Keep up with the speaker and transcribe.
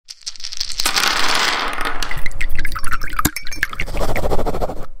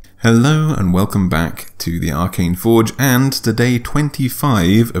Hello and welcome back to the Arcane Forge and to day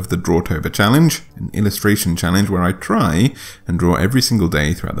 25 of the Drawtober challenge, an illustration challenge where I try and draw every single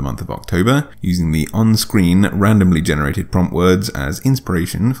day throughout the month of October using the on-screen randomly generated prompt words as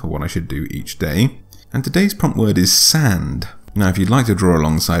inspiration for what I should do each day. And today's prompt word is sand. Now if you'd like to draw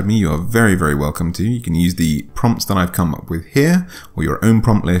alongside me, you are very welcome to. You can use the prompts that I've come up with here, or your own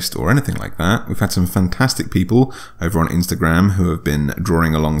prompt list, or anything like that. We've had some fantastic people over on Instagram who have been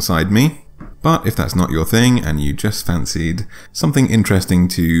drawing alongside me. But if that's not your thing, and you just fancied something interesting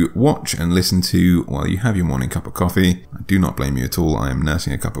to watch and listen to while you have your morning cup of coffee, I do not blame you at all. I am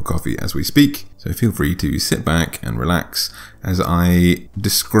nursing a cup of coffee as we speak, so feel free to sit back and relax as I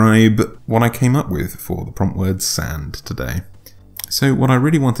describe what I came up with for the prompt word sand today. So what I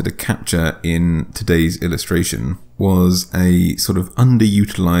really wanted to capture in today's illustration was a sort of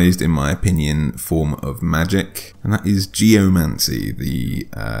underutilized, in my opinion, form of magic, and that is geomancy, the,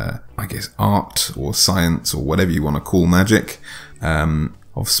 I guess, art or science or whatever you want to call magic,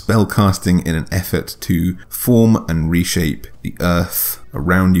 of spellcasting in an effort to form and reshape the earth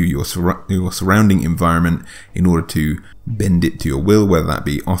around you, your surrounding environment, in order to bend it to your will, whether that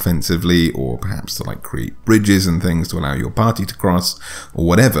be offensively or perhaps to like create bridges and things to allow your party to cross or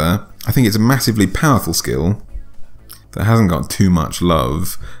whatever. I think it's a massively powerful skill that hasn't got too much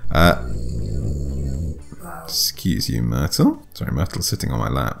love. Excuse you, Myrtle. Sorry, Myrtle's sitting on my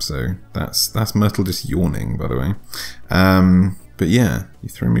lap, so that's Myrtle just yawning, by the way. But yeah, you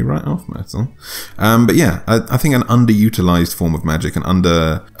threw me right off, Myrtle. But yeah, I think an underutilized form of magic, and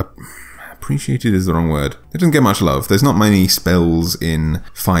appreciated is the wrong word. It doesn't get much love. There's not many spells in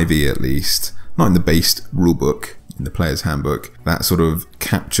 5e at least, not in the base rulebook, in the player's handbook, that sort of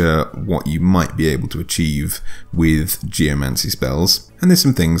capture what you might be able to achieve with geomancy spells. And there's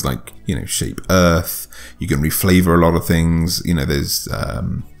some things like, you know, shape earth, you can reflavor a lot of things, you know, there's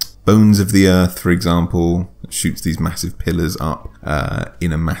Bones of the Earth, for example, that shoots these massive pillars up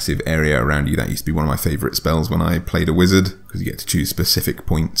in a massive area around you. That used to be one of my favourite spells when I played a wizard, because you get to choose specific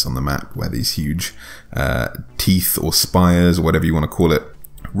points on the map where these huge teeth or spires, or whatever you want to call it,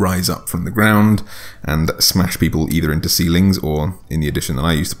 rise up from the ground and smash people either into ceilings, or in the edition that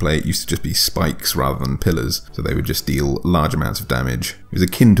I used to play, it used to just be spikes rather than pillars, so they would just deal large amounts of damage. It was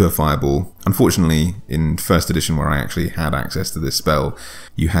akin to a fireball. Unfortunately, in first edition, where I actually had access to this spell,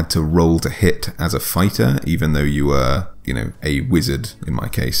 you had to roll to hit as a fighter, even though you were, you know, a wizard, in my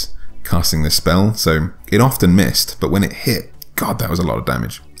case, casting this spell, so it often missed, but when it hit, God, that was a lot of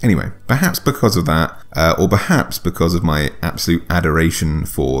damage. Anyway, perhaps because of that, or perhaps because of my absolute adoration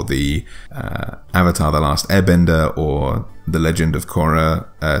for the Avatar: The Last Airbender or The Legend of Korra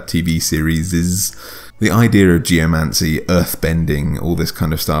TV series, the idea of geomancy, earthbending, all this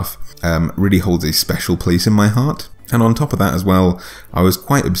kind of stuff, really holds a special place in my heart. And on top of that as well, I was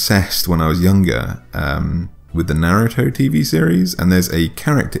quite obsessed when I was younger with the Naruto TV series, and there's a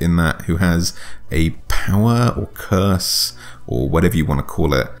character in that who has a power or curse or whatever you want to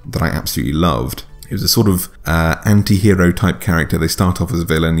call it that I absolutely loved. It was a sort of anti-hero type character. They start off as a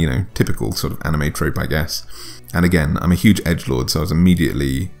villain, you know, typical sort of anime trope, I guess. And again, I'm a huge edgelord, so I was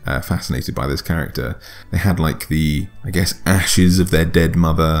immediately fascinated by this character. They had like the, I guess, ashes of their dead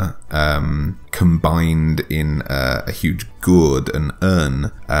mother combined in a huge gourd, an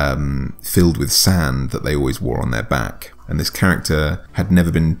urn filled with sand that they always wore on their back. And this character had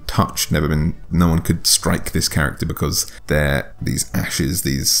never been touched, no one could strike this character because these ashes,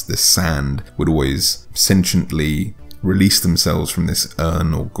 this sand would always sentiently release themselves from this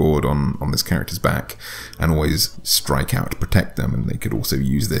urn or gourd on this character's back and always strike out to protect them. And they could also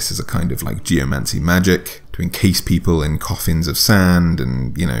use this as a kind of like geomancy magic to encase people in coffins of sand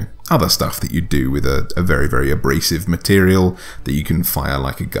and, you know, other stuff that you do with a very abrasive material that you can fire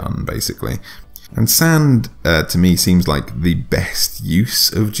like a gun, basically. And sand, to me, seems like the best use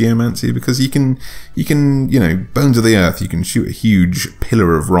of geomancy, because you can, you know, Bones of the Earth, you can shoot a huge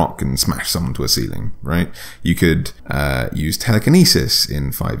pillar of rock and smash someone to a ceiling, right? You could use telekinesis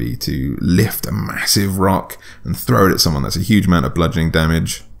in 5e to lift a massive rock and throw it at someone. That's a huge amount of bludgeoning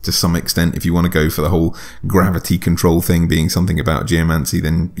damage. To some extent, if you want to go for the whole gravity control thing being something about geomancy,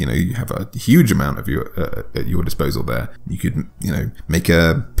 then, you know, you have a huge amount of at your disposal there. You could, you know, make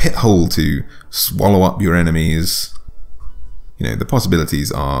a pit hole to swallow up your enemies. You know, the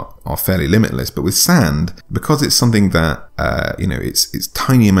possibilities are fairly limitless. But with sand, because it's something that, you know, it's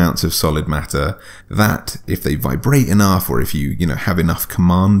tiny amounts of solid matter that if they vibrate enough, or if you know, have enough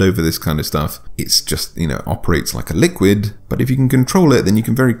command over this kind of stuff, it's just, you know, operates like a liquid. But if you can control it, then you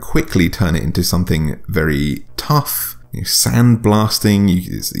can very quickly turn it into something very tough. You know, sand blasting,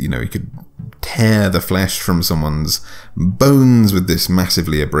 you know, you could tear tear the flesh from someone's bones with this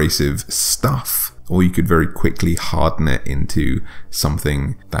massively abrasive stuff, or you could very quickly harden it into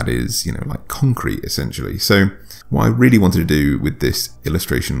something that is, you know, like concrete essentially. So what I really wanted to do with this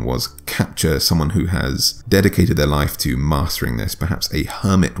illustration was capture someone who has dedicated their life to mastering this, perhaps a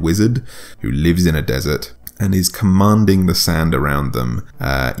hermit wizard who lives in a desert and is commanding the sand around them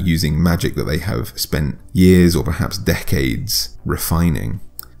using magic that they have spent years or perhaps decades refining.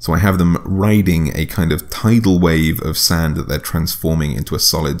 So I have them riding a kind of tidal wave of sand that they're transforming into a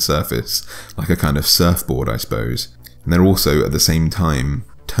solid surface, like a kind of surfboard, I suppose. And they're also at the same time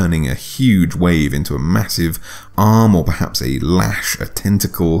turning a huge wave into a massive arm or perhaps a lash, a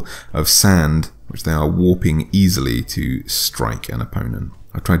tentacle of sand, which they are warping easily to strike an opponent.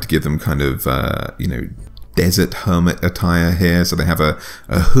 I tried to give them kind of, you know, desert hermit attire here. So they have a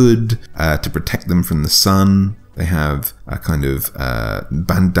hood to protect them from the sun. They have a kind of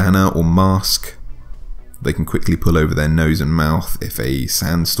bandana or mask they can quickly pull over their nose and mouth if a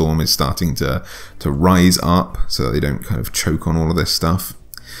sandstorm is starting to rise up, so that they don't kind of choke on all of this stuff.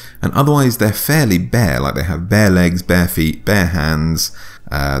 And otherwise they're fairly bare, like they have bare legs, bare feet, bare hands.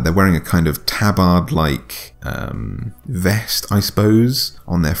 They're wearing a kind of tabard-like vest, I suppose,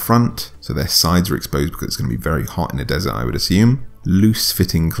 on their front. So their sides are exposed because it's going to be very hot in the desert, I would assume.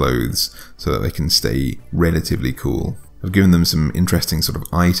 Loose-fitting clothes so that they can stay relatively cool. I've given them some interesting sort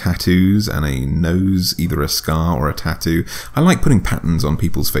of eye tattoos and a nose, either a scar or a tattoo. I like putting patterns on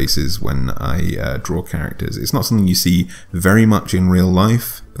people's faces when I draw characters. It's not something you see very much in real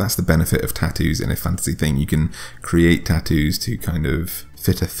life, but that's the benefit of tattoos in a fantasy thing. You can create tattoos to kind of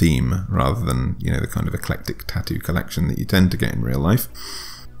fit a theme rather than, you know, the kind of eclectic tattoo collection that you tend to get in real life.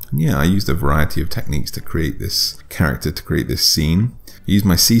 And yeah, I used a variety of techniques to create this character, to create this scene. I used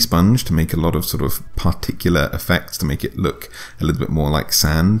my sea sponge to make a lot of sort of particular effects to make it look a little bit more like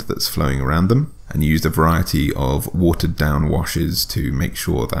sand that's flowing around them, and used a variety of watered down washes to make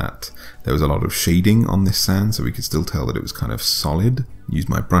sure that there was a lot of shading on this sand so we could still tell that it was kind of solid. Used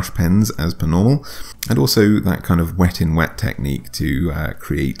my brush pens as per normal, and also that kind of wet in wet technique to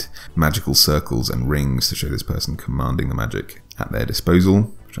create magical circles and rings to show this person commanding the magic at their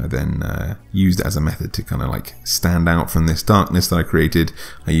disposal, which I then used as a method to kind of like stand out from this darkness that I created.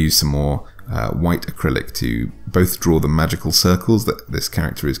 I used some more white acrylic to both draw the magical circles that this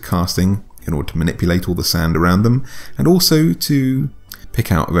character is casting in order to manipulate all the sand around them, and also to pick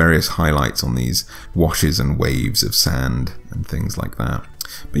out various highlights on these washes and waves of sand and things like that.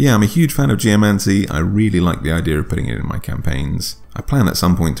 But yeah, I'm a huge fan of geomancy. I really like the idea of putting it in my campaigns. I plan at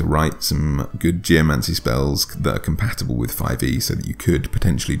some point to write some good geomancy spells that are compatible with 5e so that you could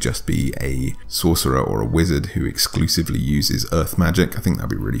potentially just be a sorcerer or a wizard who exclusively uses earth magic. I think that'd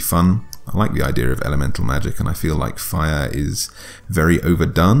be really fun. I like the idea of elemental magic, and I feel like fire is very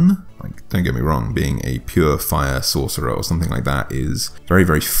overdone. Like, don't get me wrong, being a pure fire sorcerer or something like that is very,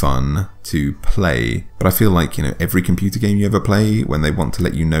 very fun to play. But I feel like, you know, every computer game you ever play, when they want to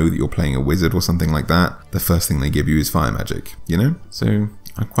let you know that you're playing a wizard or something like that, the first thing they give you is fire magic, you know? So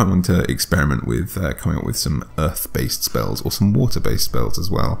I quite want to experiment with coming up with some earth-based spells or some water-based spells as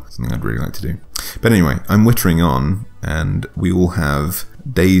well. Something I'd really like to do. But anyway, I'm wittering on, and we all have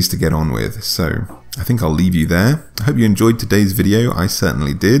days to get on with, so I think I'll leave you there. I hope you enjoyed today's video. I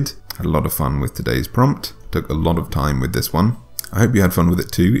certainly did. Had a lot of fun with today's prompt. Took a lot of time with this one. I hope you had fun with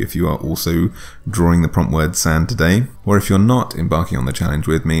it too if you are also drawing the prompt word sand today. Or if you're not embarking on the challenge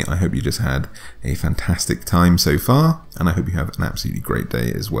with me, I hope you just had a fantastic time so far, and I hope you have an absolutely great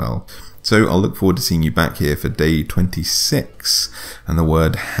day as well. So I'll look forward to seeing you back here for day 26, and the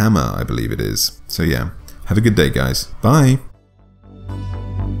word hammer, I believe it is. So yeah, have a good day guys. Bye!